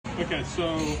Okay,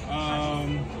 so how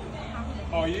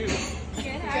are you?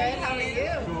 Good, how are you?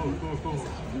 Cool.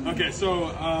 Okay, so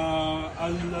I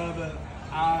love it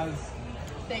as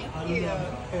Thank I you. love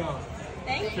it. Yeah.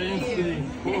 Thank Fancy, you.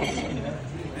 cool.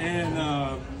 And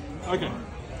okay,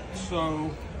 so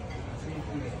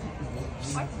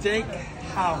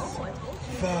steakhouse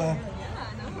for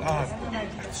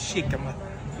chicken.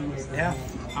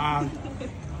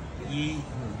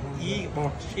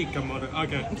 Or chicken.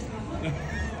 Okay.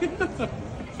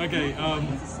 Okay.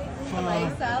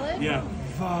 Filet salad? Yeah.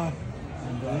 For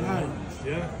lunch.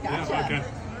 Yeah. Gotcha. Yeah. Okay.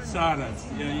 Salads.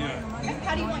 Yeah.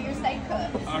 How do you want your steak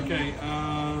cooked? Okay.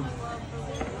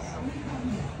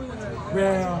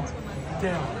 Well,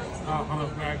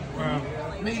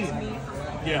 medium.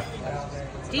 Yeah.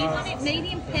 Do you want it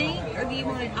medium pink or do you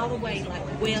want it all the way like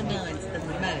well done the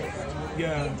most?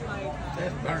 Yeah.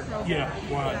 Yeah.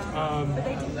 What?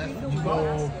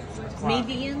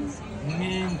 Medium?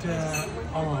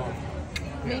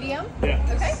 Medium? Yeah.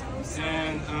 Okay.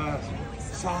 And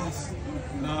sauce.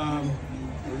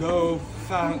 Low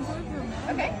fat.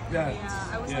 Okay. Yeah.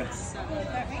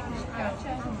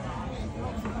 Gotcha.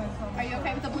 Are you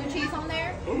okay with the blue cheese on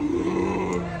there?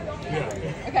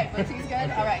 Yeah. Okay, blue cheese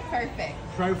good? All right, perfect.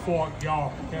 Try fork,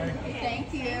 y'all. Okay.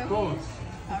 Thank you. Of course.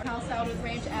 Our house salad with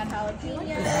ranch and jalapeno.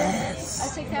 Yes.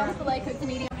 A 6-ounce filet cooked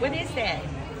medium. What is that?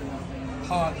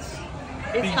 Hot.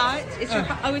 It's hot? It's your,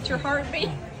 oh, it's your heartbeat?